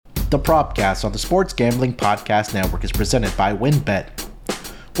The Propcast on the Sports Gambling Podcast Network is presented by WynnBET.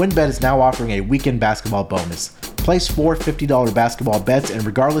 WynnBET is now offering a weekend basketball bonus. Place 4 $50 basketball bets, and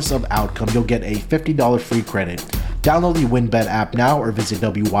regardless of outcome, you'll get a $50 free credit. Download the WynnBET app now or visit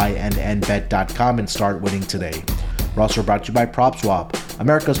wynnbet.com and start winning today. We're also brought to you by PropSwap,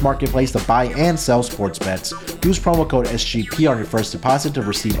 America's marketplace to buy and sell sports bets. Use promo code SGP on your first deposit to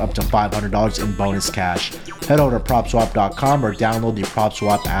receive up to $500 in bonus cash. Head over to PropSwap.com or download the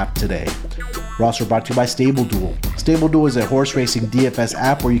PropSwap app today. We're also brought to you by StableDuel. StableDuel is a horse racing DFS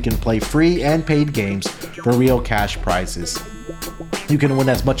app where you can play free and paid games for real cash prizes. You can win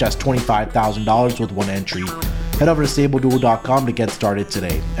as much as $25,000 with one entry. Head over to StableDuel.com to get started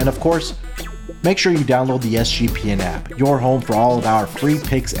today. And of course, make sure you download the SGPN app, your home for all of our free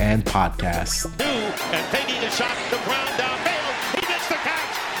picks and podcasts. And taking a shot, the ground downfield. He gets the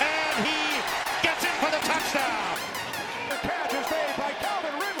catch, and he gets in for the touchdown. The catch is made by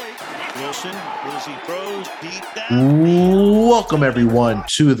Calvin Ridley. Wilson, as he throws deep down. Welcome, everyone,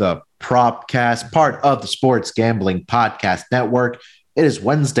 to the Propcast, part of the Sports Gambling Podcast Network. It is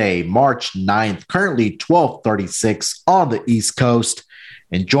Wednesday, March 9th, currently 12:36 on the East Coast.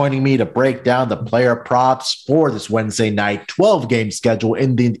 And joining me to break down the player props for this Wednesday night 12-game schedule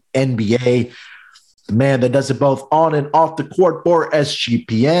in the NBA, the man that does it both on and off the court for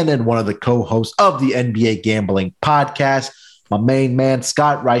SGPN and one of the co-hosts of the NBA Gambling Podcast, my main man,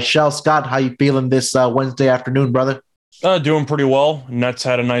 Scott Reichel. Scott, how you feeling this Wednesday afternoon, brother? Doing pretty well. Nets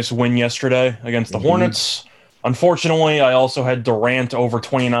had a nice win yesterday against the Hornets. Unfortunately, I also had Durant over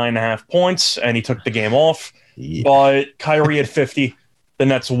 29.5 points, and he took the game off. Yeah. But Kyrie at 50. The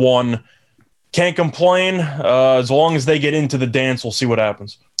Nets won. Can't complain. As long as they get into the dance, we'll see what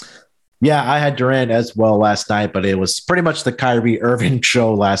happens. Yeah, I had Durant as well last night, but it was pretty much the Kyrie Irving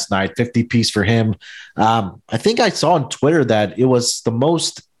show last night. 50 piece for him. I think I saw on Twitter that it was the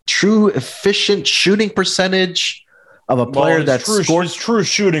most true efficient shooting percentage of a player that scored. His true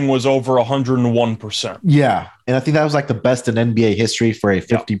shooting was over 101%. Yeah, and I think that was like the best in NBA history for a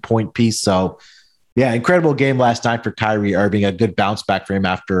 50-point piece. So, yeah, incredible game last night for Kyrie Irving. A good bounce back for him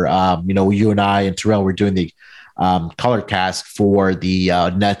after, you and I and Terrell were doing the color cast for the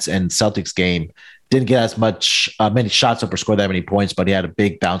Nets and Celtics game. Didn't get as many shots up or score that many points, but he had a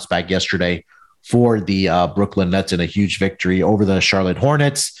big bounce back yesterday for the Brooklyn Nets in a huge victory over the Charlotte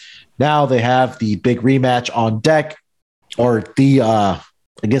Hornets. Now they have the big rematch on deck, or the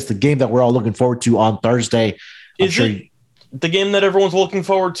game that we're all looking forward to on Thursday. The game that everyone's looking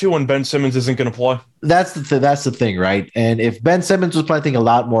forward to when Ben Simmons isn't going to play? That's the thing, right? And if Ben Simmons was playing, I think a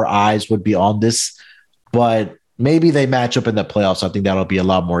lot more eyes would be on this. But maybe they match up in the playoffs. I think that'll be a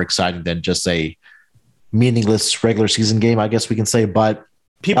lot more exciting than just a meaningless regular season game, I guess we can say. But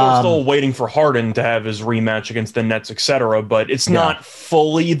people are still waiting for Harden to have his rematch against the Nets, etc. But it's not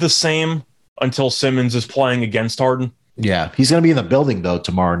fully the same until Simmons is playing against Harden. Yeah, he's going to be in the building, though,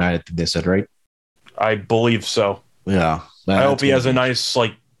 tomorrow night, I think they said, right? I believe so. Yeah. I hope he has a nice,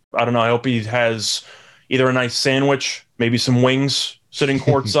 I hope he has either a nice sandwich, maybe some wings sitting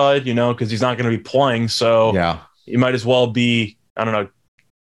courtside, because he's not going to be playing. So he might as well be,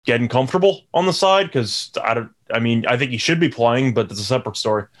 getting comfortable on the side, because I think he should be playing, but it's a separate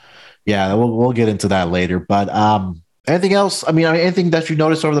story. Yeah, we'll get into that later. But anything else? Anything that you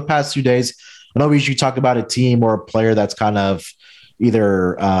noticed over the past few days? I know we usually talk about a team or a player that's kind of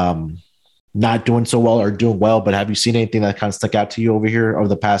either not doing so well or doing well, but have you seen anything that kind of stuck out to you over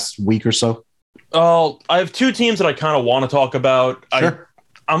the past week or so? I have two teams that I kind of want to talk about. Sure.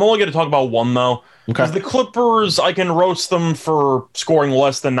 I'm only going to talk about one, though. Because the Clippers, I can roast them for scoring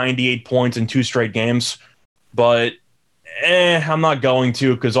less than 98 points in 2 straight games. But I'm not going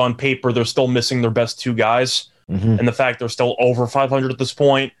to, because on paper, they're still missing their best 2 guys. Mm-hmm. And the fact they're still over 500 at this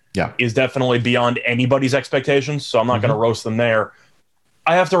point is definitely beyond anybody's expectations. So I'm not going to roast them there.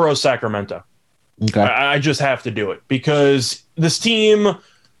 I have to roast Sacramento. Okay. I just have to do it because this team,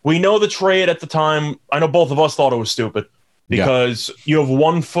 we know the trade at the time. I know both of us thought it was stupid because you have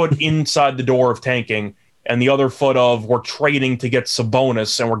one foot inside the door of tanking and the other foot of we're trading to get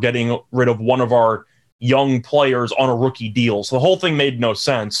Sabonis and we're getting rid of one of our young players on a rookie deal. So the whole thing made no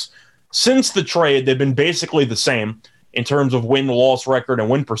sense. Since the trade, they've been basically the same in terms of win-loss record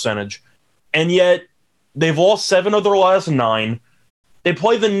and win percentage. And yet they've lost 7 of their last 9. They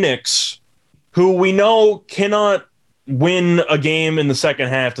play the Knicks, who we know cannot win a game in the second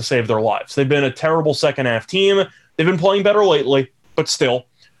half to save their lives. They've been a terrible second half team. They've been playing better lately, but still.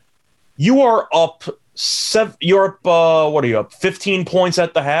 You are up 15 points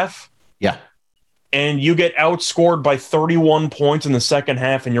at the half? Yeah. And you get outscored by 31 points in the second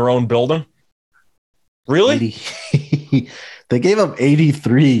half in your own building? Really? They gave up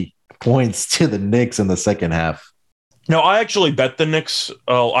 83 points to the Knicks in the second half. No, I actually bet the Knicks.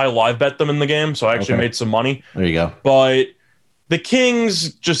 I live bet them in the game, so I actually made some money. There you go. But the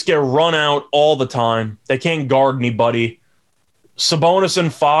Kings just get run out all the time. They can't guard anybody. Sabonis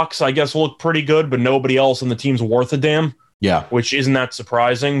and Fox, I guess, look pretty good, but nobody else on the team's worth a damn. Yeah. Which isn't that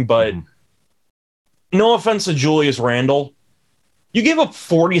surprising, but no offense to Julius Randle. You gave up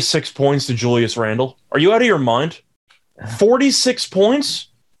 46 points to Julius Randle. Are you out of your mind? 46 points?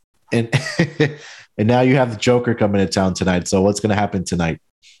 And and now you have the Joker coming to town tonight. So what's going to happen tonight?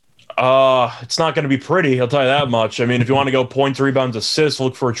 It's not going to be pretty, I'll tell you that much. I mean, if you want to go points, rebounds, assists,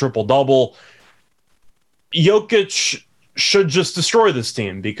 look for a triple-double. Jokic should just destroy this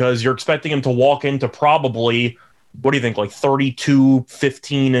team because you're expecting him to walk into probably, what do you think, like 32,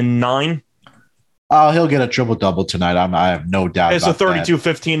 15, and 9? He'll get a triple-double tonight. I have no doubt It's about a 32, that.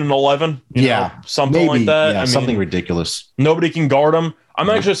 15, and 11. Something maybe, like that. Yeah, something ridiculous. Nobody can guard him. I'm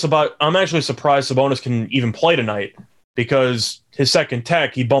actually surprised Sabonis can even play tonight because his second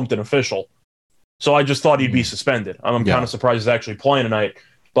tech, he bumped an official. So I just thought he'd be suspended. I'm kind of surprised he's actually playing tonight.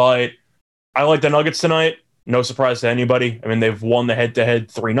 But I like the Nuggets tonight. No surprise to anybody. I mean, they've won the head-to-head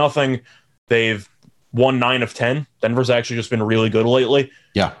 3-0. They've won 9 of 10. Denver's actually just been really good lately.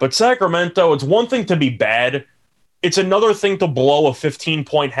 Yeah. But Sacramento, it's one thing to be bad. It's another thing to blow a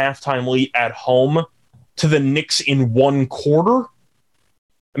 15-point halftime lead at home to the Knicks in one quarter.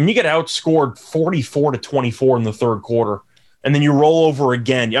 I mean, you get outscored 44-24 in the third quarter, and then you roll over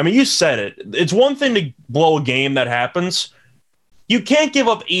again. I mean, you said it. It's one thing to blow a game that happens. You can't give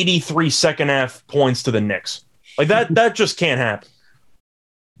up 83 second-half points to the Knicks. Like, that just can't happen.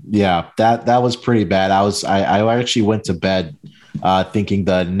 Yeah, that was pretty bad. I actually went to bed thinking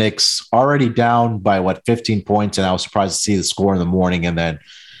the Knicks already down by 15 points, and I was surprised to see the score in the morning. And then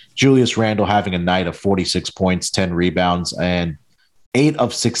Julius Randle having a night of 46 points, 10 rebounds, and 8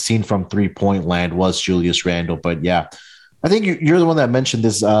 of 16 from 3-point land was Julius Randle. But yeah, I think you're the one that mentioned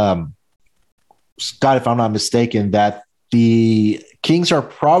this, Scott, if I'm not mistaken, that the Kings are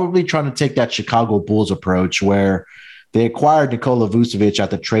probably trying to take that Chicago Bulls approach where they acquired Nikola Vucevic at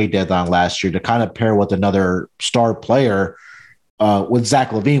the trade deadline last year to kind of pair with another star player with Zach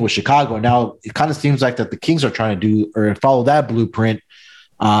LaVine with Chicago. And now it kind of seems like that the Kings are trying to do or follow that blueprint,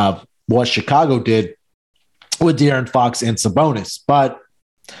 what Chicago did with De'Aaron Fox and Sabonis. But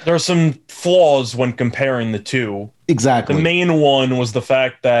there are some flaws when comparing the two. Exactly. The main one was the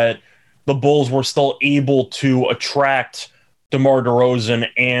fact that the Bulls were still able to attract DeMar DeRozan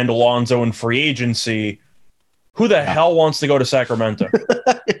and Alonzo in free agency. Who the hell wants to go to Sacramento?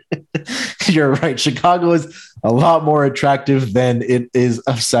 You're right. Chicago is a lot more attractive than it is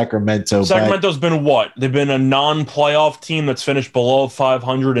of Sacramento. Sacramento's been what? They've been a non-playoff team that's finished below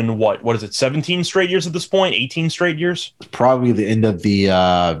 500 in what is it, 17 straight years at this point? 18 straight years? Probably the end of the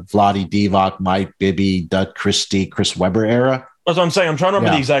Vlade Divac, Mike Bibby, Doug Christie, Chris Webber era. That's what I'm saying. I'm trying to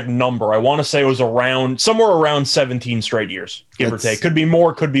remember the exact number. I want to say it was somewhere around 17 straight years, give or take. Could be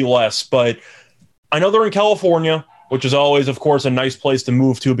more, could be less, but I know they're in California, which is always, of course, a nice place to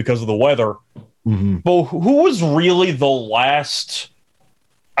move to because of the weather. Mm-hmm. But who was really the last,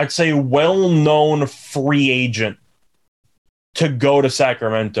 I'd say, well-known free agent to go to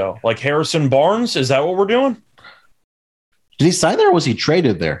Sacramento? Like Harrison Barnes? Is that what we're doing? Did he sign there or was he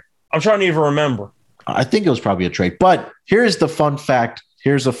traded there? I'm trying to even remember. I think it was probably a trade. But here's the fun fact.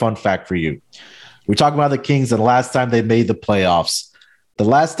 Here's a fun fact for you. We talk about the Kings and the last time they made the playoffs. The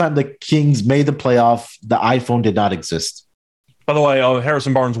last time the Kings made the playoff, the iPhone did not exist. By the way,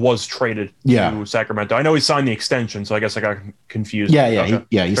 Harrison Barnes was traded to Sacramento. I know he signed the extension, so I guess I got confused. Yeah,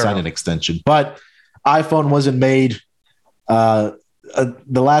 he signed an extension. But iPhone wasn't made. The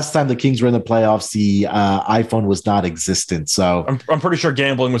last time the Kings were in the playoffs, the iPhone was not existent. So I'm pretty sure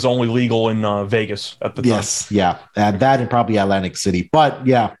gambling was only legal in Vegas at the time. Yes, yeah. And that and probably Atlantic City. But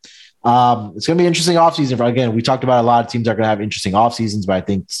yeah. It's going to be an interesting offseason. Again, we talked about a lot of teams are going to have interesting off seasons, but I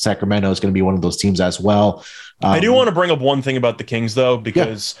think Sacramento is going to be one of those teams as well. I do want to bring up one thing about the Kings, though,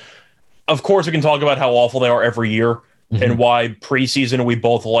 because, of course, we can talk about how awful they are every year and why preseason we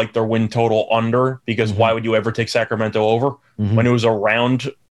both like their win total under, because why would you ever take Sacramento over when it was around,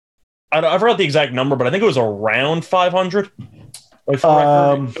 I forgot the exact number, but I think it was around 500. It was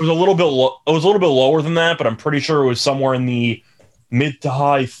a little bit lower than that, but I'm pretty sure it was somewhere in the mid to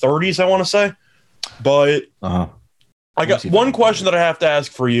high 30s, I want to say. But I got one question that I have to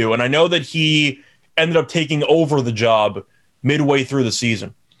ask for you, and I know that he ended up taking over the job midway through the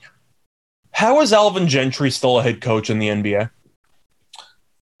season. How is Alvin Gentry still a head coach in the NBA?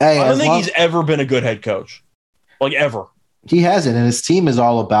 Hey, I don't think he's ever been a good head coach. Like, ever. He hasn't, and his team is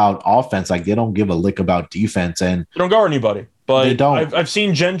all about offense. Like, they don't give a lick about defense. And they don't guard anybody. But don't. I've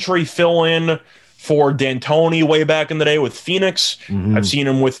seen Gentry fill in for D'Antoni way back in the day with Phoenix. Mm-hmm. I've seen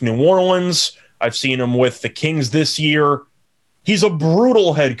him with New Orleans. I've seen him with the Kings this year. He's a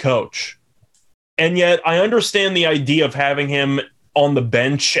brutal head coach. And yet I understand the idea of having him on the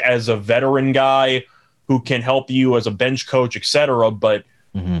bench as a veteran guy who can help you as a bench coach, etc. But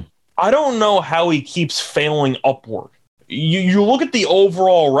I don't know how he keeps failing upward. You look at the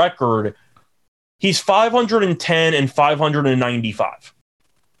overall record, he's 510 and 595.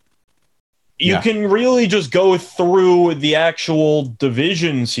 You can really just go through the actual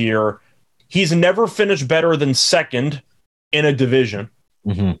divisions here. He's never finished better than second in a division.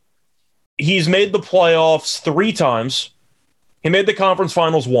 Mm-hmm. He's made the playoffs 3 times. He made the conference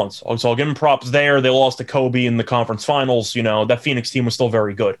finals once. So I'll give him props there. They lost to Kobe in the conference finals. You know, that Phoenix team was still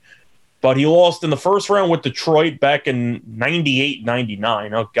very good. But he lost in the first round with Detroit back in 98,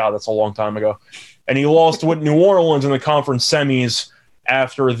 99. Oh, God, that's a long time ago. And he lost with New Orleans in the conference semis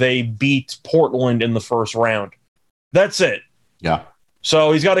after they beat Portland in the first round. That's it. Yeah.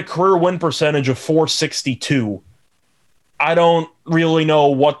 So he's got a career win percentage of .462. I don't really know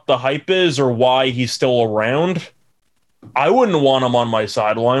what the hype is or why he's still around. I wouldn't want him on my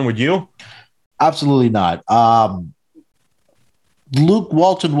sideline, would you? Absolutely not. Luke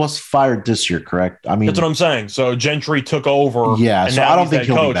Walton was fired this year, correct? I mean, that's what I'm saying. So Gentry took over. Yeah, so I don't think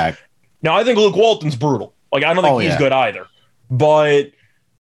he'll be back. Now, I think Luke Walton's brutal. Like, I don't think he's good either. But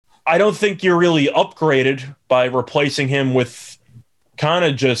I don't think you're really upgraded by replacing him with kind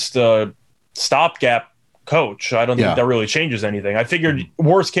of just a stopgap coach. I don't think that really changes anything. I figured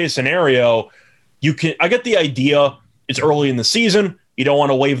worst case scenario, I get the idea. It's early in the season. You don't want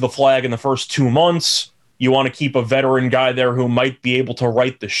to wave the flag in the first 2 months. You want to keep a veteran guy there who might be able to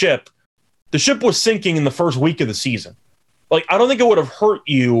right the ship. The ship was sinking in the first week of the season. Like, I don't think it would have hurt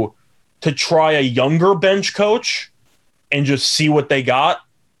you to try a younger bench coach and just see what they got.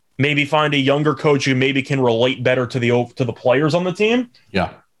 Maybe find a younger coach who maybe can relate better to the players on the team.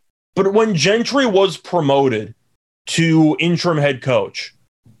 Yeah. But when Gentry was promoted to interim head coach,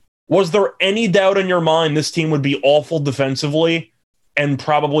 was there any doubt in your mind this team would be awful defensively and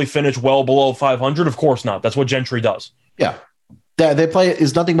probably finish well below 500? Of course not. That's what Gentry does. Yeah. They play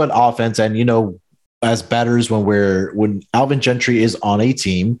is nothing but offense. And, you know, as batters, when Alvin Gentry is on a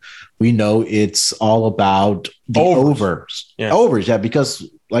team, we know it's all about the overs. Yeah. Overs, yeah, because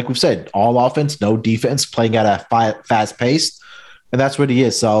like we've said, all offense, no defense, playing at a fast pace. And that's what he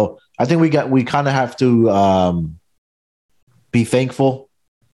is. So I think we kind of have to be thankful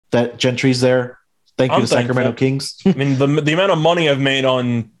that Gentry's there. Thank you to Sacramento Kings. I mean, the amount of money I've made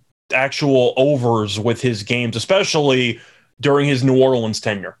on actual overs with his games, especially during his New Orleans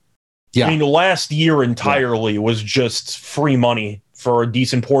tenure. Yeah. I mean, last year entirely was just free money for a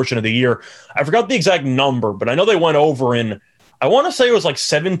decent portion of the year. I forgot the exact number, but I know they went over in, I want to say it was like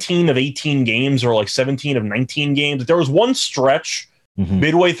 17 of 18 games or like 17 of 19 games. There was one stretch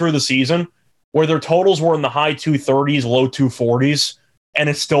midway through the season where their totals were in the high 230s, low 240s, and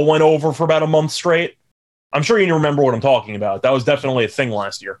it still went over for about a month straight. I'm sure you remember what I'm talking about. That was definitely a thing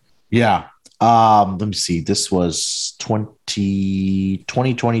last year. Yeah. Let me see. This was 2020,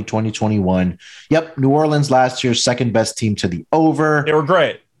 2021. Yep. New Orleans last year, second best team to the over. They were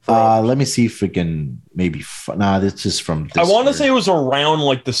great. Let me see if we can maybe. This is from this I want to say it was around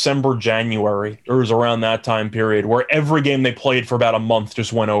like December, January. It was around that time period where every game they played for about a month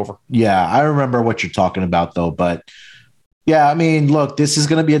just went over. Yeah. I remember what you're talking about, though. But yeah, I mean, look, this is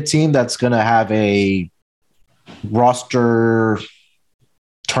going to be a team that's going to have a roster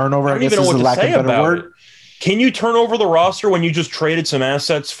turnover. I guess is a lack of a better word. Can you turn over the roster when you just traded some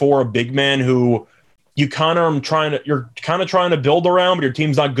assets for a big man who you're kind of trying to build around, but your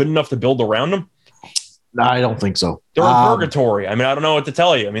team's not good enough to build around them? No, I don't think so. They're in purgatory. I mean, I don't know what to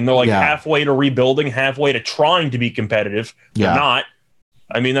tell you. I mean, they're like halfway to rebuilding, halfway to trying to be competitive. They're not.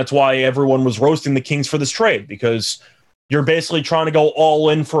 I mean, that's why everyone was roasting the Kings for this trade, because you're basically trying to go all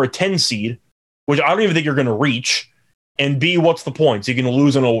in for a 10 seed, which I don't even think you're going to reach. And B, what's the point? So you can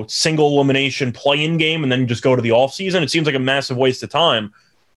lose in a single elimination play-in game and then just go to the offseason? It seems like a massive waste of time.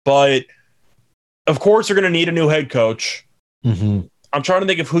 But, of course, you're going to need a new head coach. Mm-hmm. I'm trying to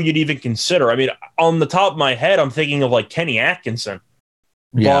think of who you'd even consider. I mean, on the top of my head, I'm thinking of, like, Kenny Atkinson.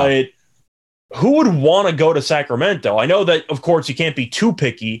 Yeah. But who would want to go to Sacramento? I know that, of course, you can't be too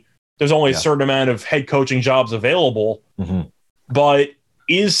picky. There's only a certain amount of head coaching jobs available. Mm-hmm. But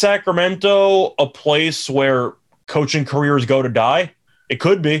is Sacramento a place where coaching careers go to die? It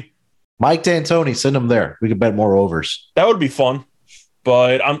could be. Mike D'Antoni, send him there. We could bet more overs. That would be fun.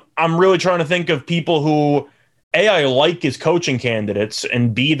 But I'm really trying to think of people who, A, I like as coaching candidates,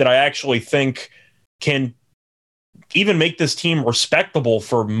 and B, that I actually think can even make this team respectable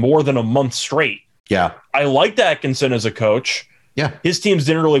for more than a month straight. Yeah. I liked Atkinson as a coach. Yeah. His teams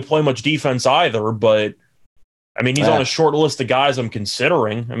didn't really play much defense either, but I mean, he's on a short list of guys I'm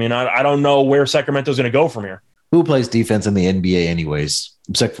considering. I mean, I don't know where Sacramento's going to go from here. Who plays defense in the NBA anyways,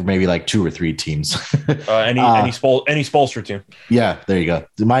 except for maybe like 2 or 3 teams? Any Spoelstra team. Yeah, there you go.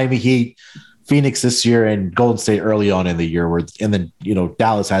 The Miami Heat, Phoenix this year, and Golden State early on in the year, and then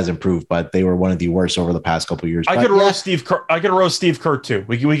Dallas has improved, but they were one of the worst over the past couple of years. I could roast Steve Kerr. I could roast Steve Kerr too.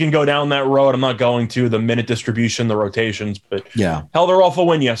 We can go down that road. I'm not going to the minute distribution, the rotations, but yeah, hell, they're off a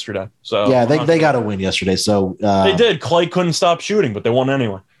win yesterday. So yeah, they got a win yesterday. So they did. Clay couldn't stop shooting, but they won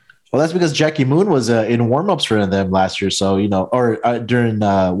anyway. Well, that's because Jackie Moon was in warmups for them last year. So, or during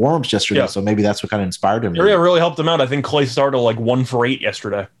warmups yesterday. Yeah. So maybe that's what kind of inspired him. Yeah, really helped him out. I think Clay started like 1 for 8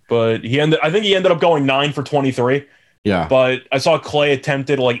 yesterday, but I think he ended up going 9 for 23. Yeah. But I saw Clay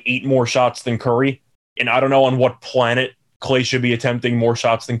attempted like 8 more shots than Curry. And I don't know on what planet Clay should be attempting more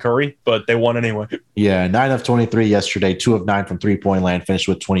shots than Curry, but they won anyway. Yeah. 9 of 23 yesterday, 2 of 9 from 3-point land, finished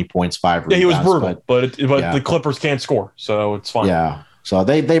with 20 points, 5 rebounds. Yeah, he was brutal, but the Clippers can't score. So it's fine. Yeah. So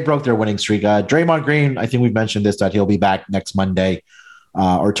they broke their winning streak. Draymond Green, I think we've mentioned this, that he'll be back next Monday,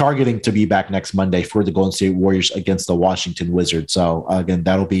 or targeting to be back next Monday for the Golden State Warriors against the Washington Wizards. So again,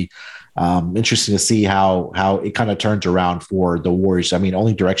 that'll be interesting to see how it kind of turns around for the Warriors. I mean,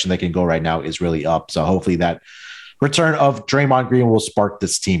 only direction they can go right now is really up. So hopefully that return of Draymond Green will spark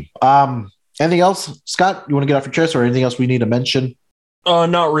this team. Anything else, Scott? You want to get off your chest, or anything else we need to mention?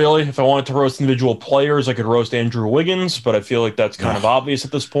 Not really. If I wanted to roast individual players, I could roast Andrew Wiggins, but I feel like that's kind of obvious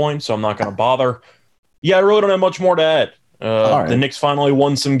at this point, so I'm not going to bother. Yeah, I really don't have much more to add. Right. The Knicks finally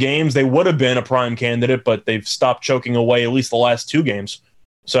won some games. They would have been a prime candidate, but they've stopped choking away at least the last 2 games.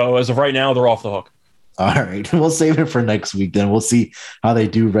 So as of right now, they're off the hook. All right. We'll save it for next week then. We'll see how they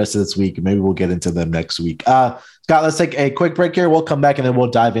do rest of this week. Maybe we'll get into them next week. Scott, let's take a quick break here. We'll come back and then we'll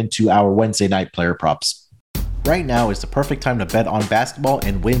dive into our Wednesday night player props. Right now is the perfect time to bet on basketball,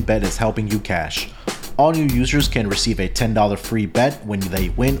 and WynnBET is helping you cash. All new users can receive a $10 free bet when they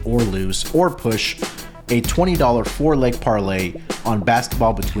win or lose, or push a $20 4-leg parlay on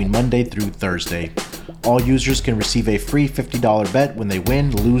basketball between Monday through Thursday. All users can receive a free $50 bet when they win,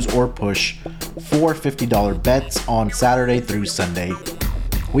 lose, or push 4 $50 bets on Saturday through Sunday.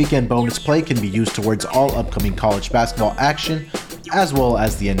 Weekend bonus play can be used towards all upcoming college basketball action, as well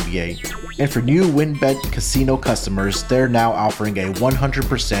as the NBA. And for new WynnBET Casino customers, they're now offering a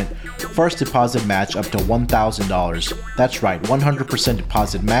 100% first deposit match up to $1,000. That's right, 100%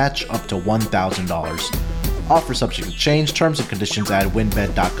 deposit match up to $1,000. Offer subject to change. Terms and conditions at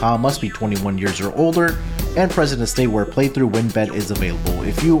wynnbet.com. Must be 21 years or older and present in a state where playthrough WynnBET is available.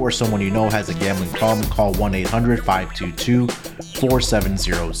 If you or someone you know has a gambling problem, call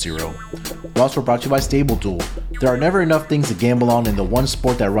 1-800-522-4700. We're also brought to you by StableDuel. There are never enough things to gamble on, and the one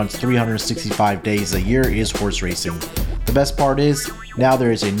sport that runs 365 days a year is horse racing. The best part is, now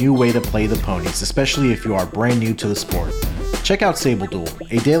there is a new way to play the ponies, especially if you are brand new to the sport. Check out StableDuel,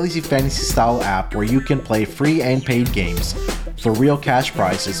 a daily fantasy-style app where you can play free and paid games for real cash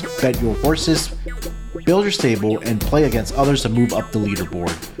prizes, bet your horses, build your stable, and play against others to move up the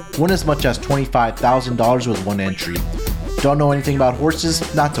leaderboard. Win as much as $25,000 with one entry. Don't know anything about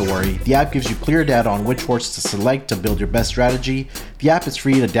horses? Not to worry. The app gives you clear data on which horse to select to build your best strategy. The app is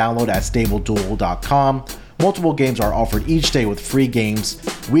free to download at StableDuel.com. Multiple games are offered each day with free games,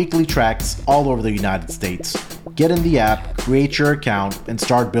 weekly tracks all over the United States. Get in the app, create your account, and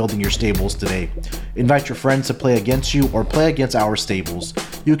start building your stables today. Invite your friends to play against you or play against our stables.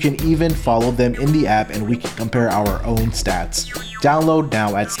 You can even follow them in the app and we can compare our own stats. Download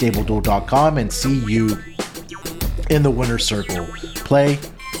now at StableDuel.com and see you in the winner's circle. Play,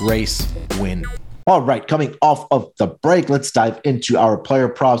 race, win. All right, coming off of the break, let's dive into our player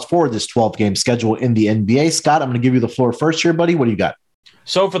props for this 12-game schedule in the NBA. Scott, I'm going to give you the floor first here, buddy. What do you got?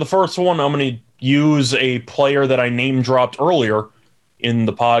 So for the first one, I'm going to use a player that I name-dropped earlier in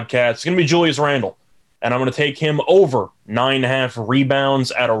the podcast. It's going to be Julius Randle, and I'm going to take him over 9.5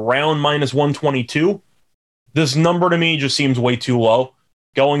 rebounds at around -122. This number to me just seems way too low.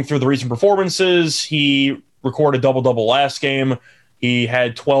 Going through the recent performances, he recorded double-double last game. He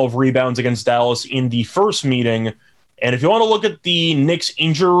had 12 rebounds against Dallas in the first meeting. And if you want to look at the Knicks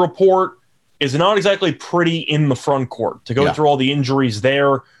injury report, it's not exactly pretty in the front court. To go through all the injuries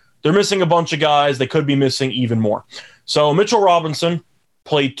there, they're missing a bunch of guys. They could be missing even more. So Mitchell Robinson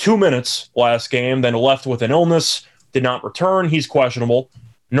played 2 minutes last game, then left with an illness, did not return. He's questionable.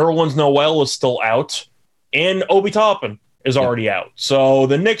 Nerlens Noel is still out. And Obi Toppin is already out. So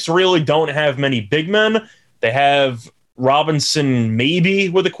the Knicks really don't have many big men. They have Robinson maybe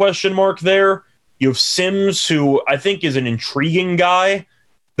with a question mark there. You have Sims, who I think is an intriguing guy,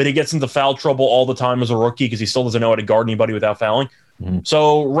 but he gets into foul trouble all the time as a rookie because he still doesn't know how to guard anybody without fouling. Mm-hmm.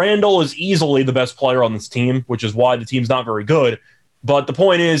 So Randall is easily the best player on this team, which is why the team's not very good. But the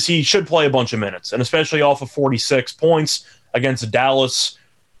point is he should play a bunch of minutes, and especially off of 46 points against Dallas,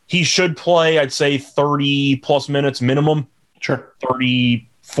 he should play, I'd say, 30-plus minutes minimum. Sure.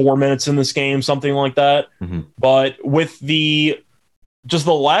 34 minutes in this game, something like that. Mm-hmm. But with the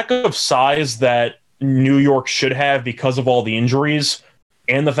lack of size that New York should have because of all the injuries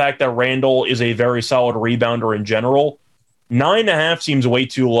and the fact that Randall is a very solid rebounder in general, 9.5 seems way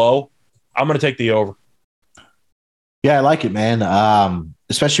too low. I'm going to take the over. Yeah, I like it, man.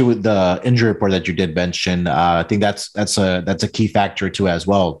 Especially with the injury report that you did mention. I think that's a key factor too as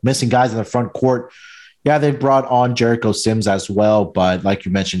well. Missing guys in the front court. Yeah, they brought on Jericho Sims as well, but like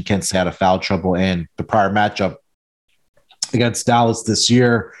you mentioned, Kent State had a foul trouble in the prior matchup against Dallas this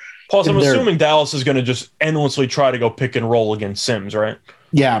year. Plus, I'm assuming Dallas is going to just endlessly try to go pick and roll against Sims, right?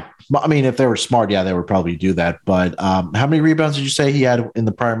 Yeah. I mean, if they were smart, yeah, they would probably do that. But how many rebounds did you say he had in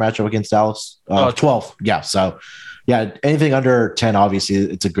the prior matchup against Dallas? 12. Yeah. So, yeah, anything under 10, obviously,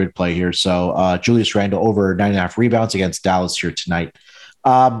 it's a good play here. So, Julius Randle over 9.5 rebounds against Dallas here tonight.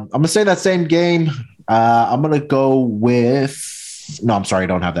 I'm going to say that same game. I'm going to go with – no, I'm sorry, I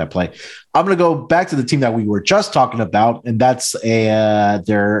don't have that play. I'm going to go back to the team that we were just talking about, and that's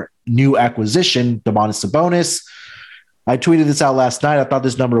their new acquisition, Domantas Sabonis. I tweeted this out last night. I thought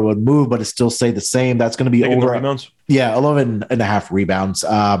this number would move, but it still stayed the same. That's going to be over rebounds. Yeah, 11.5 rebounds.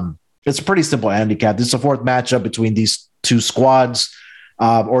 It's a pretty simple handicap. This is the fourth matchup between these two squads,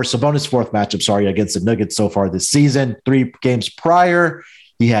 or Sabonis' fourth matchup, against the Nuggets so far this season. 3 games prior,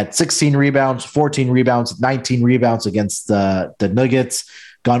 he had 16 rebounds, 14 rebounds, 19 rebounds against the Nuggets.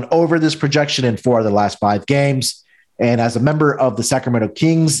 Gone over this projection in 4 of the last 5 games. And as a member of the Sacramento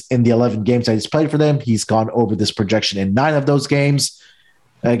Kings in the 11 games that he's played for them, he's gone over this projection in 9 of those games.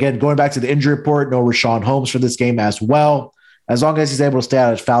 Again, going back to the injury report, no Richaun Holmes for this game as well. As long as he's able to stay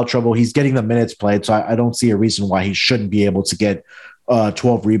out of foul trouble, he's getting the minutes played. So I don't see a reason why he shouldn't be able to get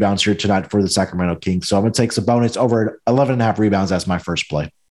 12 rebounds here tonight for the Sacramento Kings. So I'm going to take Sabonis over 11.5 rebounds as my first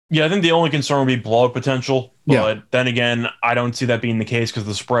play. Yeah, I think the only concern would be blowout potential. But then again, I don't see that being the case because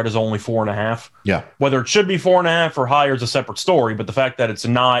the spread is only 4.5. Yeah. Whether it should be 4.5 or higher is a separate story. But the fact that it's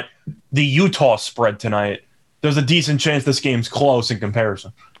not the Utah spread tonight, there's a decent chance this game's close in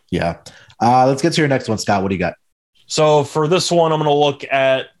comparison. Yeah. Let's get to your next one, Scott. What do you got? So for this one, I'm going to look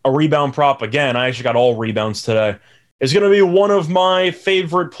at a rebound prop again. I actually got all rebounds today. It's going to be one of my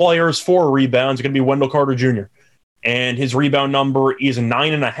favorite players for rebounds. It's going to be Wendell Carter Jr. And his rebound number is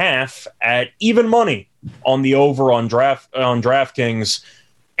 9.5 at even money on the over on DraftKings.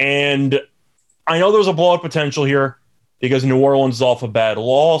 And I know there's a blowout potential here because New Orleans is off a bad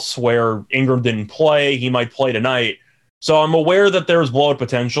loss where Ingram didn't play. He might play tonight. So I'm aware that there's blowout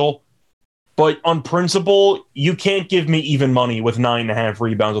potential. But on principle, you can't give me even money with 9.5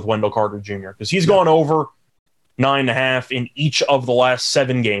 rebounds with Wendell Carter Jr. because he's gone over 9.5 in each of the last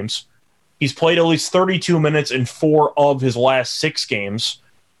 7 games. He's played at least 32 minutes in 4 of his last 6 games.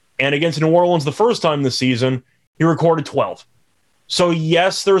 And against New Orleans the first time this season, he recorded 12. So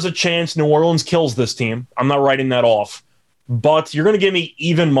yes, there's a chance New Orleans kills this team. I'm not writing that off. But you're going to give me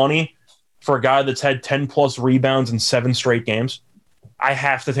even money for a guy that's had 10-plus rebounds in 7 straight games. I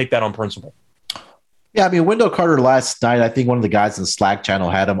have to take that on principle. Yeah, I mean, Wendell Carter last night, I think one of the guys in the Slack channel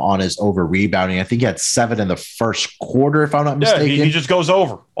had him on his over rebounding. I think he had 7 in the first quarter, if I'm not mistaken. Yeah, he just goes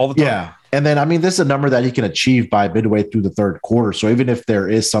over all the time. Yeah. And then, I mean, this is a number that he can achieve by midway through the third quarter. So even if there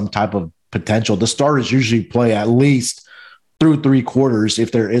is some type of potential, the starters usually play at least through 3 quarters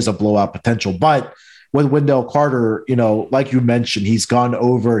if there is a blowout potential. But with Wendell Carter, like you mentioned, he's gone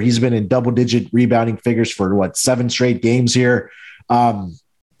over. He's been in double-digit rebounding figures for, 7 straight games here.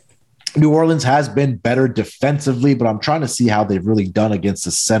 New Orleans has been better defensively, but I'm trying to see how they've really done against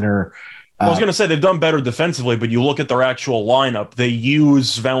the center. I was going to say they've done better defensively, but you look at their actual lineup, they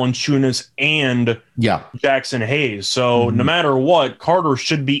use Valanciunas and Jackson Hayes. So no matter what, Carter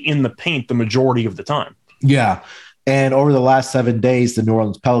should be in the paint the majority of the time. Yeah. And over the last 7 days, the New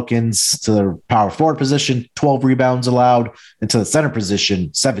Orleans Pelicans to their power forward position, 12 rebounds allowed, and to the center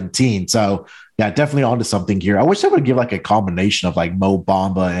position, 17. So, yeah, definitely onto something here. I wish they would give a combination of Mo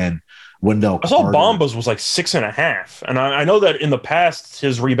Bamba and Wendell Carter. I saw Bamba's was 6.5. And I know that in the past,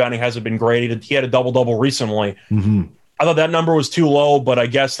 his rebounding hasn't been great. He had a double-double recently. Mm-hmm. I thought that number was too low, but I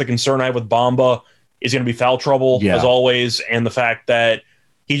guess the concern I have with Bamba is going to be foul trouble, as always, and the fact that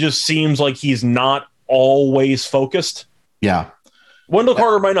he just seems like he's not always focused. Yeah. Wendell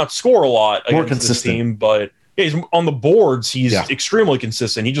Carter might not score a lot against this team, but he's on the boards. He's extremely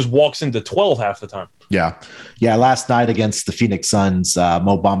consistent. He just walks into 12 half the time. Yeah. Last night against the Phoenix Suns,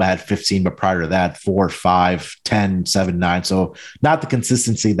 Mo Bamba had 15, but prior to that, 4, 5, 10, 7, 9. So not the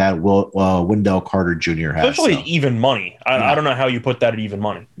consistency that Wendell Carter Jr. has. Especially even money. I don't know how you put that at even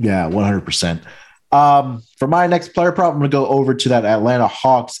money. Yeah, 100%. For my next player prop, I'm going to go over to that Atlanta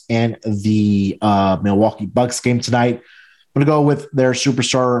Hawks and the Milwaukee Bucks game tonight. I'm going to go with their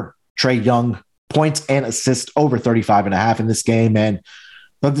superstar Trae Young, points and assists over 35.5 in this game. And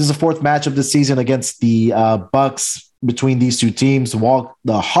this is the fourth matchup this season against the Bucks between these two teams.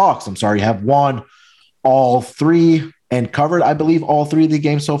 The Hawks, have won all three and covered, I believe, all three of the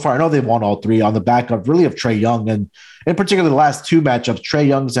games so far. I know they've won all three on the back of Trae Young. And in particular, the last two matchups, Trae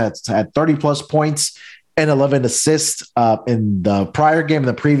Young's had 30-plus points and 11 assists. In the prior game and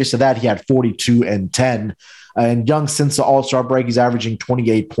the previous to that, he had 42 and 10. And Young, since the All-Star break, he's averaging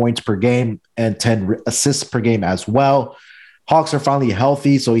 28 points per game and 10 assists per game as well. Hawks are finally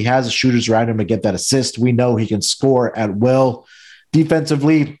healthy, so he has the shooters around him to get that assist. We know he can score at will.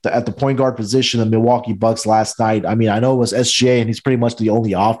 Defensively, at the point guard position, the Milwaukee Bucks last night, I know it was SGA, and he's pretty much the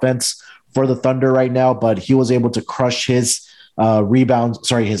only offense for the Thunder right now, but he was able to crush his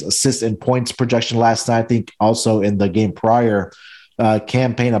his assist and points projection last night. I think also in the game prior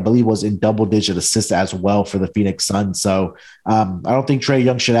campaign, I believe, was in double-digit assists as well for the Phoenix Suns. So I don't think Trae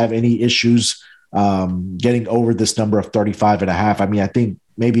Young should have any issues getting over this number of 35.5. I think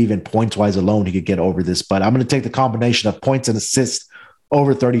maybe even points-wise alone, he could get over this. But I'm going to take the combination of points and assists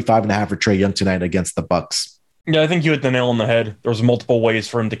over 35.5 for Trae Young tonight against the Bucks. Yeah, I think you hit the nail on the head. There's multiple ways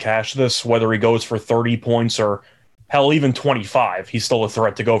for him to cash this, whether he goes for 30 points or, hell, even 25. He's still a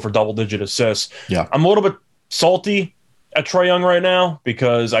threat to go for double-digit assists. Yeah, I'm a little bit salty at Trae Young right now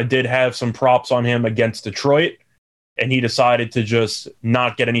because I did have some props on him against Detroit, and he decided to just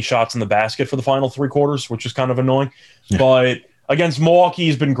not get any shots in the basket for the final three quarters, which is kind of annoying. Yeah. But against Milwaukee,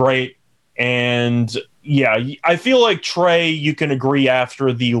 he's been great. And yeah, I feel like Trae, you can agree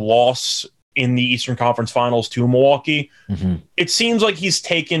after the loss in the Eastern Conference Finals to Milwaukee, it seems like he's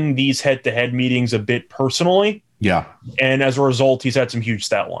taken these head-to-head meetings a bit personally. Yeah. And as a result, he's had some huge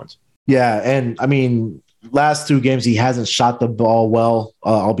stat lines. Yeah, and last two games, he hasn't shot the ball well.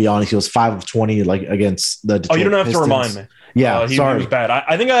 I'll be honest. He was 5 of 20 against the Detroit you don't have Pistons. To remind me. Yeah, he sorry. was bad.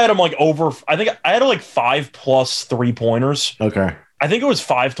 I think I had him I think I had 5+ 3-pointers. Okay. I think it was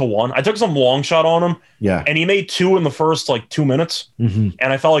 5-1. I took some long shot on him. Yeah. And he made 2 in the first 2 minutes. And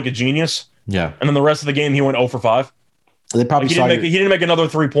I felt like a genius. Yeah. And then the rest of the game, he went 0 for 5. They probably he didn't make another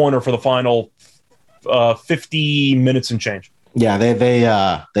 3-pointer for the final 50 minutes and change. Yeah,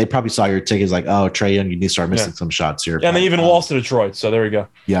 they probably saw your tickets Trae Young, you need to start missing some shots here. Yeah, and they even lost to Detroit, so there you go.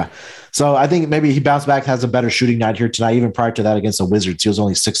 Yeah. So I think maybe he bounced back, has a better shooting night here tonight. Even prior to that against the Wizards, he was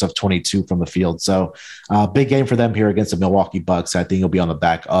only 6 of 22 from the field. So big game for them here against the Milwaukee Bucks. I think he'll be on the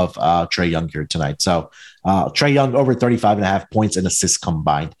back of Trae Young here tonight. So Trae Young over 35.5 points and assists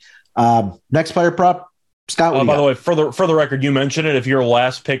combined. Next player prop, Scott. By the way, for the record, you mentioned it. If your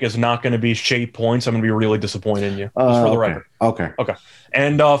last pick is not going to be Shea points, I'm going to be really disappointed in you. Just for the record. Okay.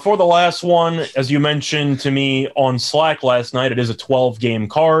 And for the last one, as you mentioned to me on Slack last night, it is a 12-game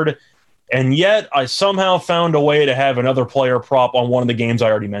card. And yet, I somehow found a way to have another player prop on one of the games I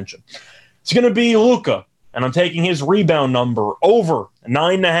already mentioned. It's going to be Luka, and I'm taking his rebound number over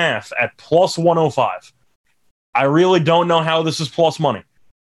 9.5 at plus 105. I really don't know how this is plus money.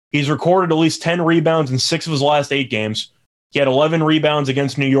 He's recorded at least 10 rebounds in 6 of his last 8 games. He had 11 rebounds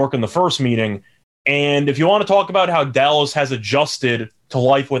against New York in the first meeting. And if you want to talk about how Dallas has adjusted to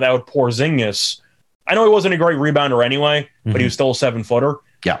life without Porzingis, I know he wasn't a great rebounder anyway, but he was still a 7-footer.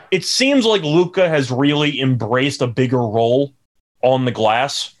 Yeah. It seems like Luka has really embraced a bigger role on the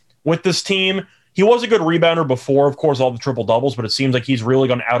glass with this team. He was a good rebounder before, of course, all the triple-doubles, but it seems like he's really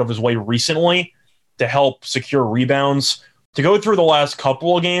gone out of his way recently to help secure rebounds. To go through the last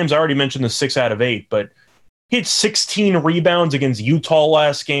couple of games, I already mentioned the 6 out of 8, but he had 16 rebounds against Utah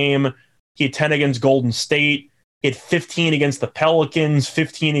last game. He had 10 against Golden State. He had 15 against the Pelicans,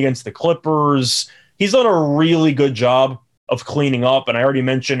 15 against the Clippers. He's done a really good job of cleaning up, and I already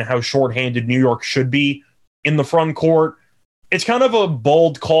mentioned how shorthanded New York should be in the front court. It's kind of a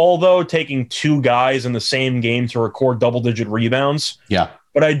bold call, though, taking 2 guys in the same game to record double-digit rebounds. Yeah.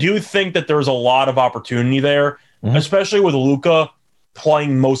 But I do think that there's a lot of opportunity there, especially with Luka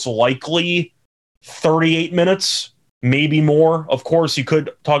playing most likely 38 minutes, maybe more. Of course, you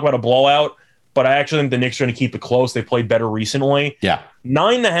could talk about a blowout, but I actually think the Knicks are going to keep it close. They played better recently. Yeah.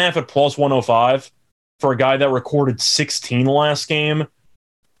 9.5 at plus 105 for a guy that recorded 16 last game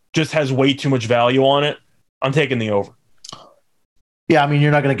just has way too much value on it. I'm taking the over. Yeah, I mean,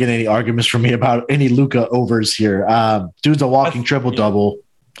 you're not going to get any arguments from me about any Luka overs here. Dude's a walking triple-double.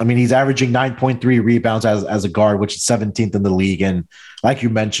 I mean, he's averaging 9.3 rebounds as a guard, which is 17th in the league. And like you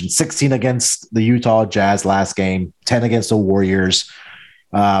mentioned, 16 against the Utah Jazz last game, 10 against the Warriors.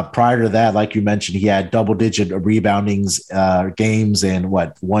 Prior to that, like you mentioned, he had double-digit reboundings games in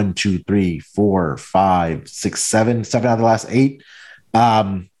 1, 2, 3, 4, 5, 6, 7 out of the last 8.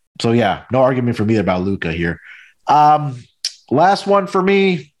 So yeah, no argument for me about Luka here. Last one for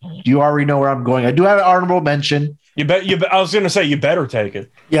me. You already know where I'm going. I do have an honorable mention. I was going to say you better take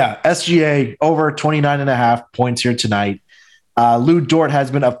it. Yeah, SGA over 29.5 points here tonight. Lou Dort has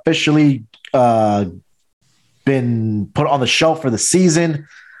been officially been put on the shelf for the season.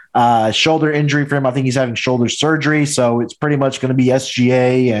 Shoulder injury for him. I think he's having shoulder surgery, so it's pretty much going to be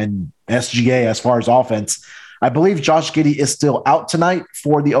SGA and SGA as far as offense. I believe Josh Giddey is still out tonight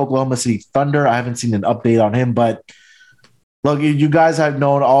for the Oklahoma City Thunder. I haven't seen an update on him, but look, you guys have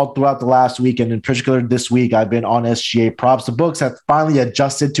known all throughout the last week, and in particular this week, I've been on SGA props. The books have finally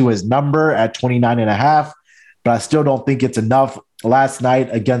adjusted to his number at 29.5, but I still don't think it's enough. Last night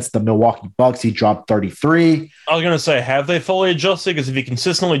against the Milwaukee Bucks, he dropped 33. I was going to say, have they fully adjusted? Because if he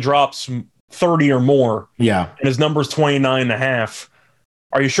consistently drops 30 or more, and his number's 29.5,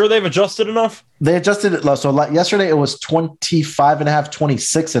 are you sure they've adjusted enough? They adjusted it. So yesterday it was 25.5,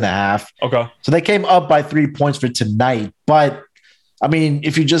 26.5. Okay. So they came up by 3 points for tonight. But I mean,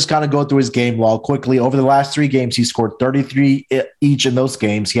 if you just kind of go through his game log quickly, over the last 3 games, he scored 33 each in those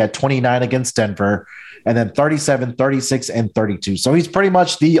games. He had 29 against Denver, and then 37, 36, and 32. So he's pretty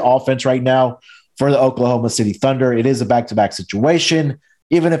much the offense right now for the Oklahoma City Thunder. It is a back-to-back situation.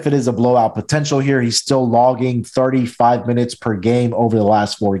 Even if it is a blowout potential here, he's still logging 35 minutes per game over the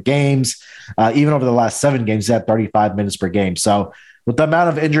last 4 games. Even over the last 7 games, he's had 35 minutes per game. So with the amount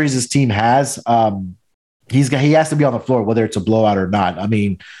of injuries his team has, he has to be on the floor, whether it's a blowout or not. I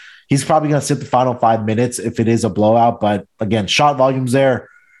mean, he's probably going to sit the final 5 minutes if it is a blowout. But again, shot volume's there.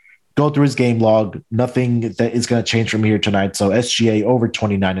 Go through his game log. Nothing that is going to change from here tonight. So SGA over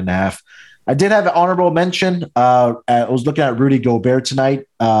 29.5. I did have an honorable mention. I was looking at Rudy Gobert tonight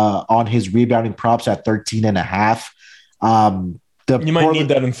on his rebounding props at 13.5. You might need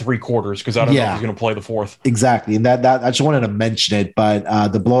that in 3 quarters because I don't know if he's going to play the 4th. Exactly. And that I just wanted to mention it, but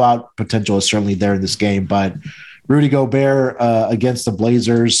the blowout potential is certainly there in this game. But Rudy Gobert against the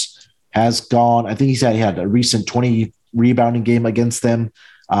Blazers has gone, I think he had a recent 20 rebounding game against them.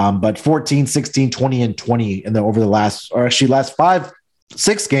 But 14, 16, 20, and 20 over the last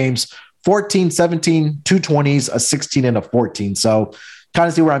 5-6 games, 14, 17, 2 20s, a 16, and a 14. So kind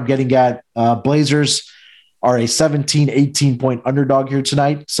of see where I'm getting at. Blazers are a 17, 18-point underdog here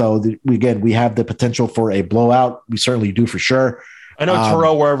tonight. So we have the potential for a blowout. We certainly do for sure. I know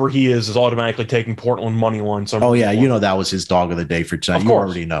Terrell, wherever he is automatically taking Portland money line. So that was his dog of the day for tonight. You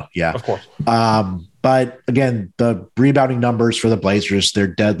already know. Yeah. Of course. But again, the rebounding numbers for the Blazers, they're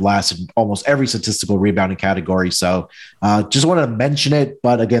dead last in almost every statistical rebounding category. So just wanted to mention it.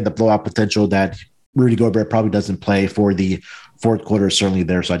 But again, the blowout potential that Rudy Gobert probably doesn't play for the 4th quarter is certainly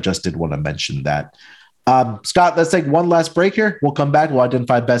there. So I just did want to mention that. Scott, let's take one last break here. We'll come back. We'll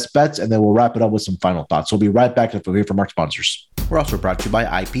identify best bets, and then we'll wrap it up with some final thoughts. We'll be right back after we hear from our sponsors. We're also brought to you by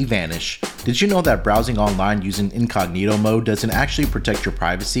IPVanish. Did you know that browsing online using incognito mode doesn't actually protect your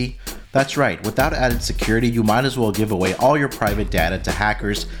privacy? That's right. Without added security, you might as well give away all your private data to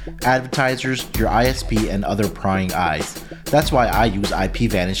hackers, advertisers, your ISP, and other prying eyes. That's why I use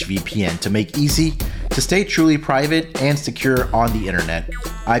IPVanish VPN to make easy to stay truly private and secure on the internet.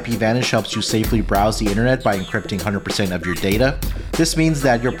 IPVanish helps you safely browse the internet by encrypting 100% of your data. This means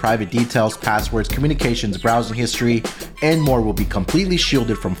that your private details, passwords, communications, browsing history, and more will be completely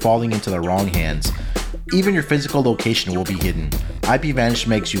shielded from falling into the wrong hands. Even your physical location will be hidden. IPVanish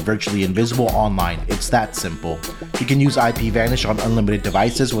makes you virtually invisible online. It's that simple. You can use IPVanish on unlimited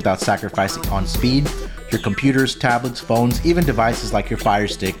devices without sacrificing on speed. Your computers, tablets, phones, even devices like your Fire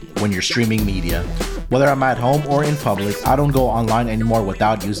Stick when you're streaming media. Whether I'm at home or in public, I don't go online anymore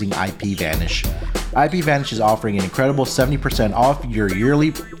without using IPVanish. IPVanish is offering an incredible 70% off your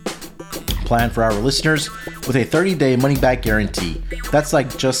yearly plan for our listeners with a 30-day money-back guarantee. That's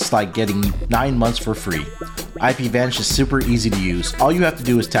just like getting 9 months for free. IPVanish is super easy to use. All you have to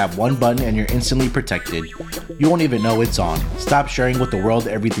do is tap one button and you're instantly protected. You won't even know it's on. Stop sharing with the world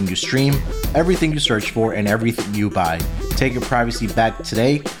everything you stream, everything you search for, and everything you buy. Take your privacy back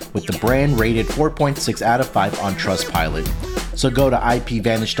today with the brand rated 4.6 out of 5 on Trustpilot. So go to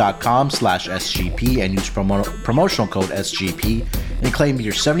ipvanish.com/SGP and use promotional code SGP and claim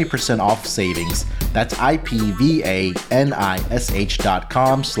your 70% off savings. That's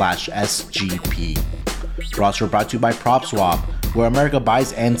ipvanish.com/SGP. We're also brought to you by PropSwap. where America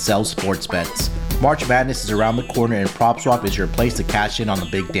buys and sells sports bets. March Madness is around the corner and PropSwap is your place to cash in on the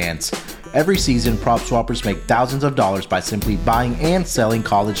big dance. Every season, PropSwappers make thousands of dollars by simply buying and selling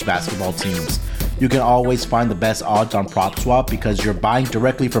college basketball teams. You can always find the best odds on PropSwap because you're buying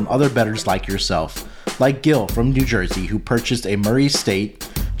directly from other bettors like yourself. Like Gil from New Jersey, who purchased a Murray State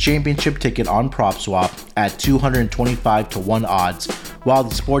championship ticket on PropSwap at 225 to 1 odds, while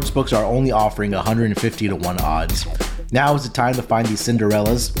the sportsbooks are only offering 150 to 1 odds. Now is the time to find these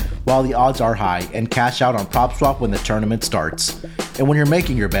Cinderellas while the odds are high and cash out on PropSwap when the tournament starts. And when you're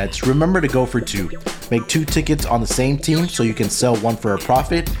making your bets, remember to go for 2. Make 2 tickets on the same team so you can sell one for a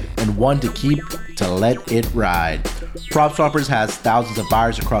profit and one to keep to let it ride. PropSwappers has thousands of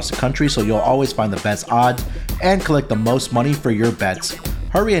buyers across the country, so you'll always find the best odds and collect the most money for your bets.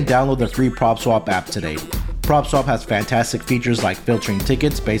 Hurry and download the free PropSwap app today. PropSwap has fantastic features like filtering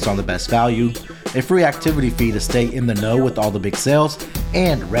tickets based on the best value, a free activity fee to stay in the know with all the big sales,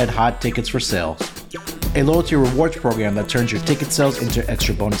 and red hot tickets for sales. A loyalty rewards program that turns your ticket sales into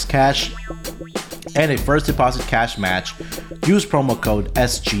extra bonus cash, and a first deposit cash match. Use promo code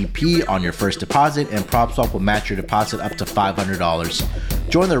SGP on your first deposit and PropSwap will match your deposit up to $500.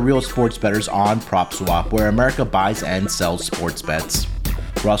 Join the real sports bettors on PropSwap, where America buys and sells sports bets.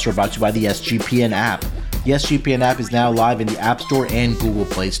 We're also brought to you by the SGPN app. The SGPN app is now live in the App Store and Google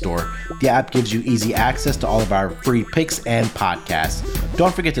Play Store. The app gives you easy access to all of our free picks and podcasts.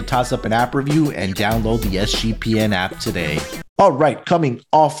 Don't forget to toss up an app review and download the SGPN app today. All right, coming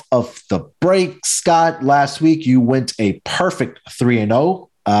off of the break, Scott, last week you went a perfect 3-0.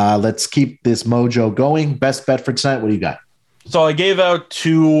 Let's keep this mojo going. Best bet for tonight, what do you got? So I gave out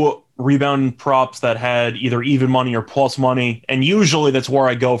 2 rebound props that had either even money or plus money, and usually that's where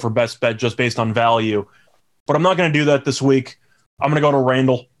I go for best bet just based on value. But I'm not going to do that this week. I'm going to go to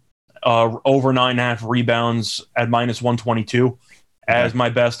Randall, over 9.5 rebounds at -122 as my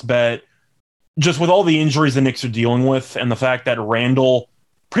best bet. Just with all the injuries the Knicks are dealing with and the fact that Randall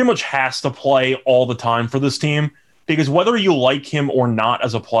pretty much has to play all the time for this team, because whether you like him or not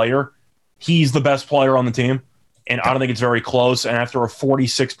as a player, he's the best player on the team. And I don't think it's very close. And after a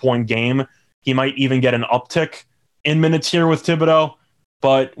 46-point game, he might even get an uptick in minutes here with Thibodeau.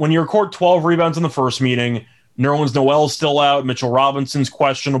 But when you record 12 rebounds in the first meeting, Nerlens Noel's still out, Mitchell Robinson's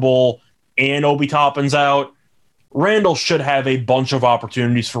questionable, and Obi Toppin's out, Randall should have a bunch of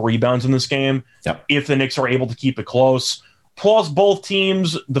opportunities for rebounds in this game if the Knicks are able to keep it close. Plus, both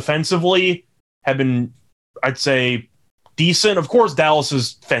teams defensively have been, I'd say, decent. Of course, Dallas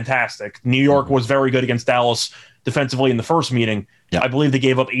is fantastic. New York was very good against Dallas defensively in the first meeting. I believe they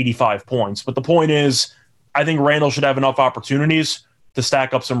gave up 85 points. But the point is, I think Randall should have enough opportunities to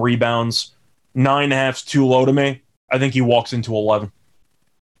stack up some rebounds. 9.5's too low to me. I think he walks into 11.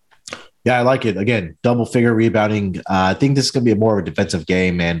 Yeah, I like it. Again, double figure rebounding. I think this is going to be more of a defensive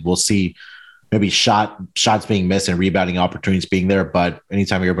game, and we'll see maybe shots being missed and rebounding opportunities being there. But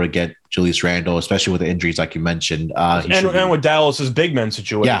anytime you're able to get Julius Randle, especially with the injuries like you mentioned. And with Dallas's big men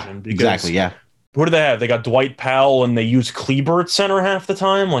situation. Yeah, exactly, yeah. Who do they have? They got Dwight Powell, and they use Kleber at center half the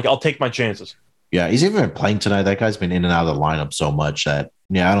time. Like, I'll take my chances. Yeah, he's even been playing tonight. That guy's been in and out of the lineup so much that,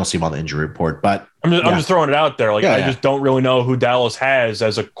 I don't see him on the injury report. But I'm just throwing it out there. Like, I just don't really know who Dallas has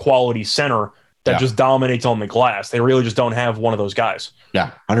as a quality center that just dominates on the glass. They really just don't have one of those guys.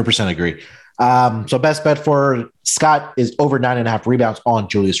 Yeah, 100% agree. So best bet for Scott is over 9.5 rebounds on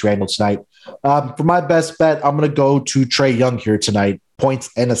Julius Randle tonight. For my best bet, I'm going to go to Trae Young here tonight. Points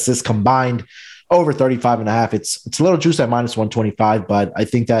and assists combined over 35.5. It's a little juice at -125, but I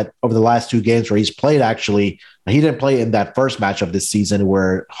think that over the last 2 games where he's played, actually, he didn't play in that first match of this season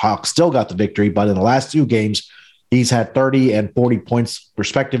where Hawks still got the victory, but in the last 2 games, he's had 30 and 40 points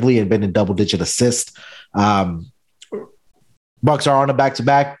respectively and been in double-digit assists. Bucks are on a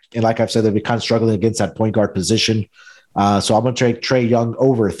back-to-back, and like I've said, they've been kind of struggling against that point guard position. So I'm going to take Trae Young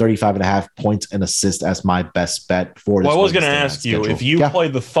over 35.5 points and assists as my best bet for this. Well, I was going to ask you, if you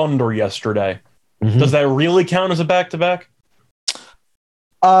played the Thunder yesterday, does that really count as a back-to-back?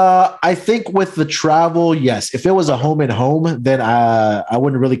 I think with the travel, yes. If it was a home and home, then I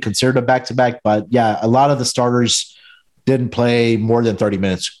wouldn't really consider it a back-to-back. But yeah, a lot of the starters didn't play more than 30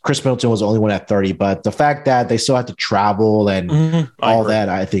 minutes. Chris Middleton was the only one at 30. But the fact that they still had to travel and all that,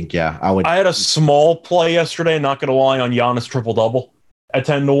 I think, I would. I had a small play yesterday, not going to lie, on Giannis triple-double at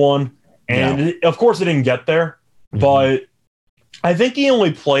 10-1. And of course, it didn't get there. But I think he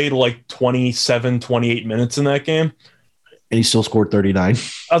only played like 27, 28 minutes in that game. And he still scored 39.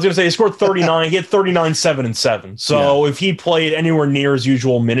 I was going to say he scored 39. He had 39, 7, and 7. So if he played anywhere near his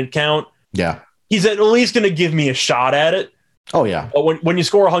usual minute count, he's at least going to give me a shot at it. Oh, yeah. But when you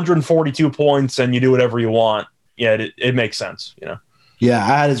score 142 points and you do whatever you want, yeah, it makes sense, Yeah,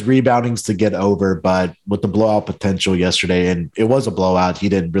 I had his reboundings to get over, but with the blowout potential yesterday, and it was a blowout, he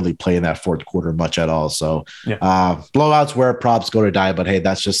didn't really play in that fourth quarter much at all. So blowouts where props go to die, but hey,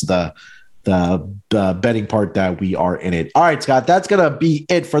 that's just the betting part that we are in it. All right, Scott, that's going to be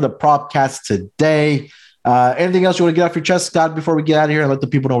it for the Propcast today. Anything else you want to get off your chest, Scott, before we get out of here and let the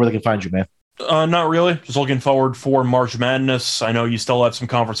people know where they can find you, man? Not really. Just looking forward for March Madness. I know you still have some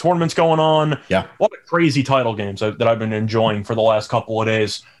conference tournaments going on. Yeah. A lot of crazy title games that I've been enjoying for the last couple of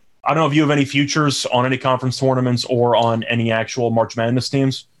days. I don't know if you have any futures on any conference tournaments or on any actual March Madness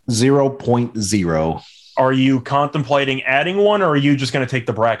teams. 0.0. Are you contemplating adding one, or are you just going to take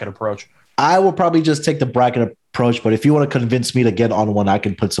the bracket approach? I will probably just take the bracket approach, but if you want to convince me to get on one, I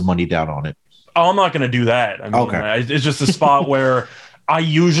can put some money down on it. Oh, I'm not going to do that. I mean, okay. It's just a spot where I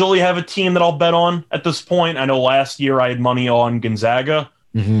usually have a team that I'll bet on at this point. I know last year I had money on Gonzaga.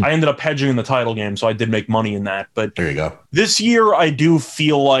 Mm-hmm. I ended up hedging in the title game, so I did make money in that. But there you go. This year, I do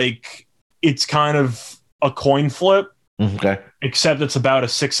feel like it's kind of a coin flip. Okay. Except it's about a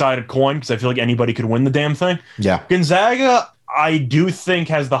 6-sided coin because I feel like anybody could win the damn thing. Yeah. Gonzaga, I do think,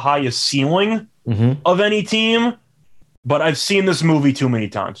 has the highest ceiling of any team, but I've seen this movie too many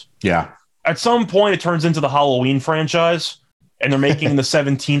times. Yeah. At some point, it turns into the Halloween franchise, and they're making the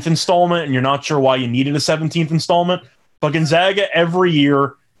 17th installment, and you're not sure why you needed a 17th installment. But Gonzaga every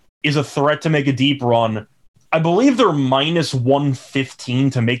year is a threat to make a deep run. I believe they're minus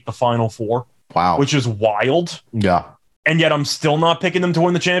 115 to make the Final Four. Wow. Which is wild. Yeah. And yet I'm still not picking them to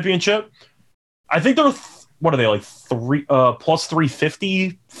win the championship. I think they're, what are they, like plus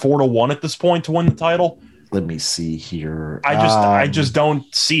 350, 4-1 at this point to win the title? Let me see here. I just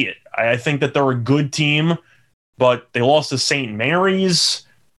don't see it. I think that they're a good team, but they lost to St. Mary's.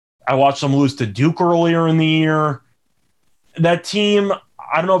 I watched them lose to Duke earlier in the year. That team,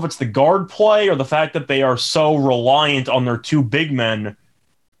 I don't know if it's the guard play or the fact that they are so reliant on their two big men.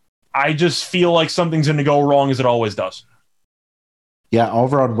 I just feel like something's going to go wrong as it always does. Yeah,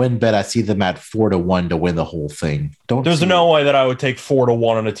 over on WinBet, I see them at 4-1 to win the whole thing. There's no way that I would take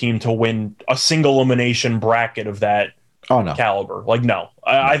 4-1 on a team to win a single elimination bracket of that caliber. Like, no.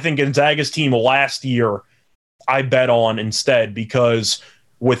 I think Gonzaga's team last year, I bet on instead because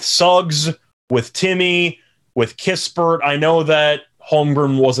with Suggs, with Timmy, with Kispert, I know that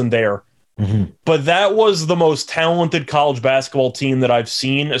Holmgren wasn't there. Mm-hmm. But that was the most talented college basketball team that I've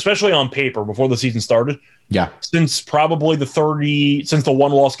seen, especially on paper before the season started. Yeah. Since probably since the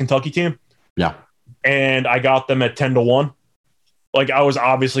one-loss Kentucky team. Yeah. And I got them at 10-1. Like, I was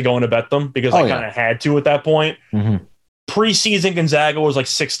obviously going to bet them because I kind of had to at that point. Mm-hmm. Preseason Gonzaga was like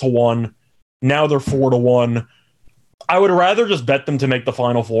 6-1. Now they're 4-1. I would rather just bet them to make the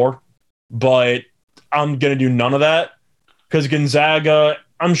Final Four, but I'm going to do none of that because Gonzaga,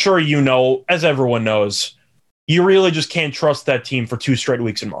 I'm sure you know, as everyone knows, you really just can't trust that team for 2 straight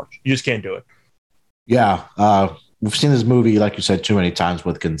weeks in March. You just can't do it. Yeah. We've seen this movie, like you said, too many times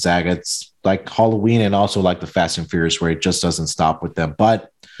with Gonzaga. It's like Halloween and also like the Fast and Furious where it just doesn't stop with them.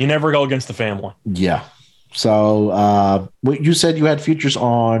 But you never go against the family. Yeah. So you said you had futures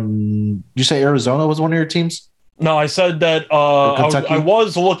on, you say Arizona was one of your teams? No, I said that I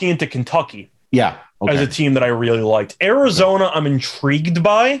was looking into Kentucky. Yeah. Okay. As a team that I really liked. Arizona, I'm intrigued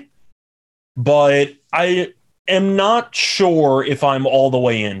by, but I am not sure if I'm all the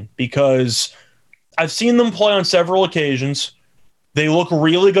way in because I've seen them play on several occasions. They look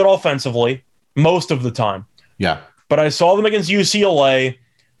really good offensively most of the time. Yeah. But I saw them against UCLA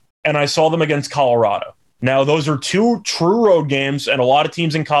and I saw them against Colorado. Now, those are 2 true road games, and a lot of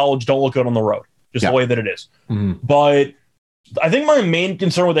teams in college don't look good on the road, just the way that it is. Mm-hmm. But I think my main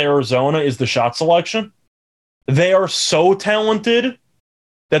concern with Arizona is the shot selection. They are so talented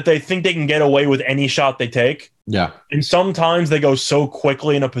that they think they can get away with any shot they take. Yeah. And sometimes they go so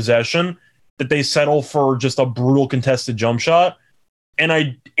quickly in a possession that they settle for just a brutal contested jump shot. And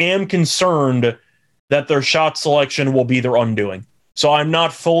I am concerned that their shot selection will be their undoing. So I'm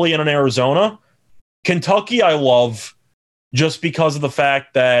not fully in on Arizona. Kentucky I love just because of the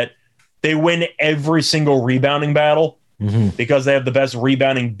fact that they win every single rebounding battle. Mm-hmm. Because they have the best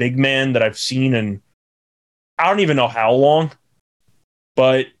rebounding big man that I've seen in I don't even know how long.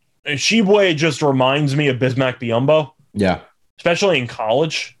 But Shibwe just reminds me of Bismack Biyombo. Yeah. Especially in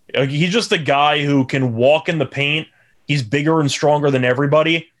college. He's just a guy who can walk in the paint. He's bigger and stronger than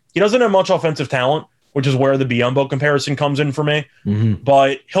everybody. He doesn't have much offensive talent, which is where the Biyombo comparison comes in for me. Mm-hmm.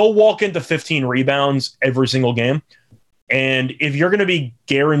 But he'll walk into 15 rebounds every single game. And if you're going to be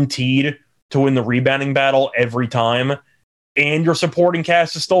guaranteed to win the rebounding battle every time, and your supporting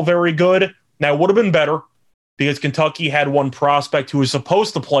cast is still very good, now it would have been better because Kentucky had one prospect who was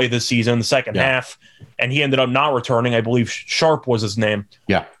supposed to play this season in the second half, and he ended up not returning. I believe Sharp was his name.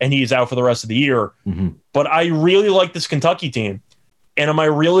 Yeah. And he's out for the rest of the year. Mm-hmm. But I really like this Kentucky team. And am I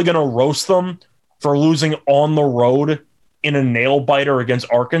really going to roast them for losing on the road in a nail-biter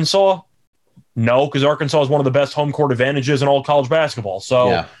against Arkansas? No, because Arkansas is one of the best home court advantages in all college basketball.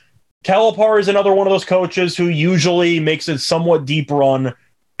 So Calipari is another one of those coaches who usually makes a somewhat deep run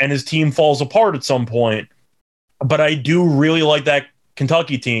and his team falls apart at some point. But I do really like that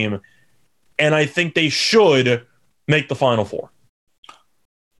Kentucky team, and I think they should make the Final Four.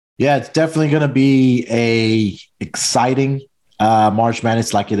 Yeah, it's definitely going to be a exciting March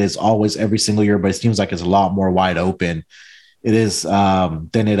Madness like it is always every single year, but it seems like it's a lot more wide open. It is than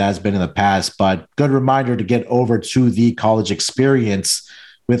it has been in the past, but good reminder to get over to the College Experience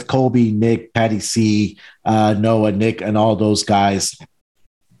with Colby, Nick, Patty C, Noah, Nick, and all those guys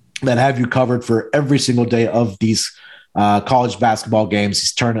that have you covered for every single day of these college basketball games,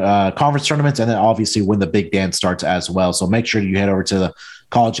 these conference tournaments, and then obviously when the big dance starts as well. So make sure you head over to the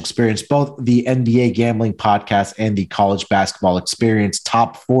College Experience, both the NBA Gambling Podcast and the College Basketball Experience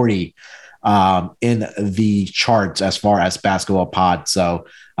top 40 in the charts as far as basketball pod. So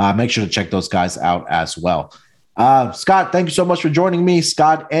make sure to check those guys out as well. Scott, thank you so much for joining me.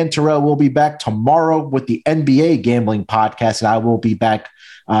 Scott and Terrell will be back tomorrow with the NBA Gambling Podcast, and I will be back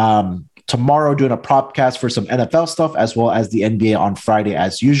tomorrow doing a propcast for some NFL stuff as well as the NBA on Friday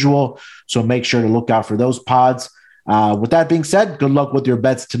as usual. So make sure to look out for those pods. With that being said, good luck with your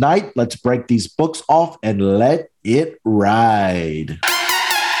bets tonight. Let's break these books off and let it ride.